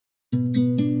Yo.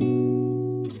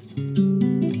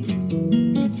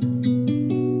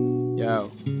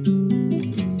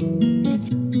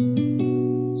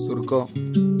 Zurko.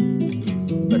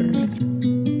 Brr.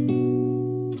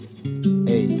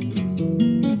 Ey.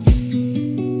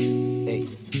 Ey.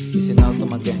 Listen out to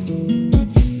my gang.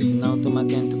 Listen out to my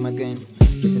gang, to my gang.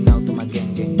 Listen out to my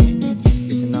gang, gang, gang.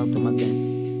 Listen out to my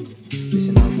gang.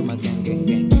 Listen out to my gang, gang,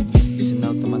 gang. Listen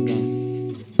out to my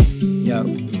gang. Yo.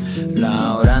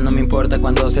 La hora no me importa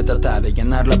cuando se trata de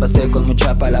llenarla, pasé con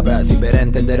muchas palabras. Si verá,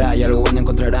 entenderá y algo bueno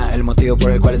encontrará. El motivo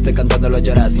por el cual estoy cantando lo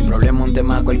hallará. Sin problema un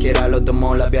tema cualquiera lo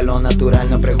tomó, la vía lo natural.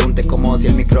 No pregunte cómo, si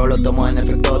el micro lo tomó en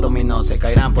efecto dominó. Se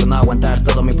caerán por no aguantar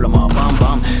todo mi plomo. Bom,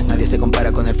 bom. Nadie se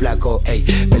compara con el flaco, ey.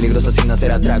 Peligroso sin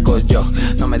hacer atracos. Yo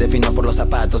no me defino por los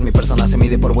zapatos, mi persona se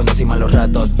mide por buenos y malos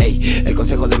ratos, ey. El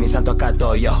consejo de mi santo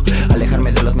acato, yo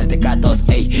alejarme de los mentecatos,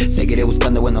 ey. Seguiré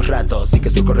buscando buenos ratos y que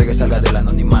Zurko Reggae salga del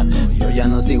anonimato. Yo ya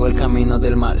no sigo el camino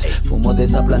del mal, fumo de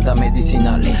esa planta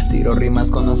medicinal, tiro rimas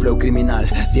con un flow criminal,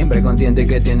 siempre consciente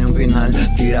que tiene un final.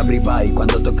 Tira y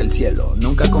cuando toque el cielo,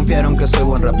 nunca confiaron que soy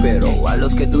buen rapero. A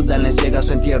los que dudan les llega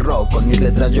su entierro, con mis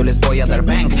letras yo les voy a dar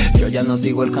bang. Yo ya no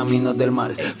sigo el camino del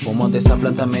mal, fumo de esa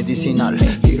planta medicinal,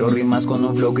 tiro rimas con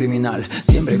un flow criminal,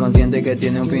 siempre consciente que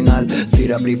tiene un final.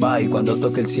 Tira y cuando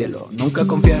toque el cielo, nunca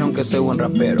confiaron que soy buen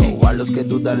rapero. A los que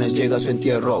dudan les llega su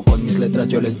entierro, con mis letras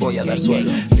yo les voy a dar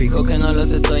suelo. Fijo que no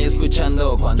los estoy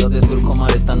escuchando cuando de Zurko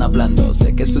mal están hablando.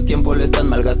 Sé que su tiempo lo están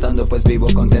malgastando, pues vivo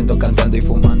contento cantando y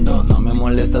fumando. No me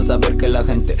molesta saber que la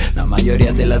gente la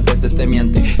mayoría de las veces te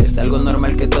miente. Es algo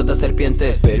normal que toda serpiente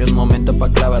espere un momento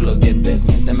pa' clavar los dientes.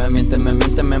 Miénteme, miénteme,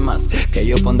 miénteme más, que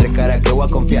yo pondré cara que voy a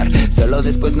confiar. Solo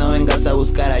después no vengas a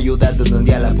buscar ayuda donde un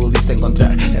día la pudiste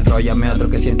encontrar. Enróllame otro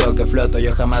que siento que floto,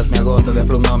 yo jamás me agoto. De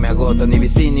flow no me agoto, ni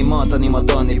bici, ni moto, ni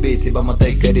moto, ni bici. Vamos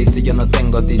take it easy, yo no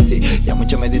tengo DC. Ya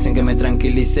muchos me dicen que me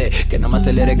tranquilice, que no me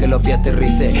acelere, que lo pie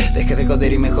aterrice. Deje de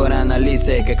joder y mejor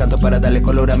analice, que canto para darle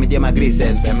color a mis días más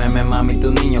grises. Veme mami,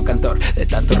 tu niño cantor, de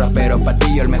tanto rapero pa' ti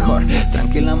yo el mejor.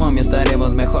 Tranquila mami,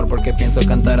 estaremos mejor, porque pienso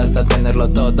cantar hasta tenerlo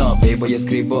todo. Vivo y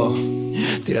escribo,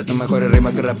 tira tu mejor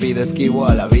rima que rápido esquivo.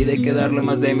 A la vida hay que darle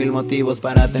más de 1000 motivos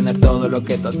para tener todo lo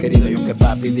que tú has querido. Y aunque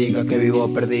papi diga que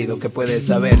vivo perdido, ¿qué puedes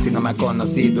saber si no me ha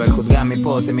conocido? Él juzga mi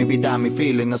pose, mi vida, mi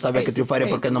filo, y no sabe que triunfaré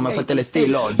porque no me falta el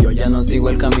estilo. Yo ya no sigo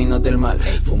el camino del mal,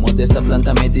 fumo de esa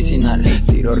planta medicinal,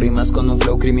 tiro rimas con un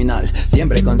flow criminal,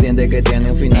 siempre consciente que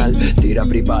tiene un final. Tira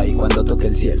y cuando toque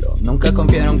el cielo, nunca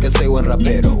confiaron que soy buen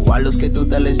rapero. O a los que tú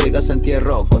les llega su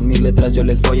entierro, con mis letras yo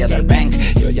les voy a dar bang.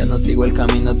 Yo ya no sigo el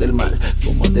camino del mal,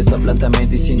 fumo de esa planta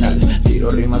medicinal,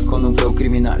 tiro rimas con un flow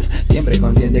criminal, siempre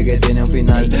consciente que tiene un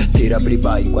final. Tira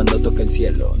y cuando toque el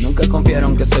cielo, nunca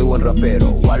confiaron que soy buen rapero.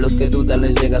 O a los que dudan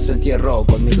les llega su entierro,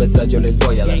 con mis letras yo les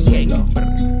voy a dar suelo.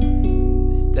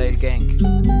 Style gang,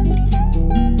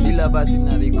 si la base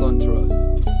nadie control.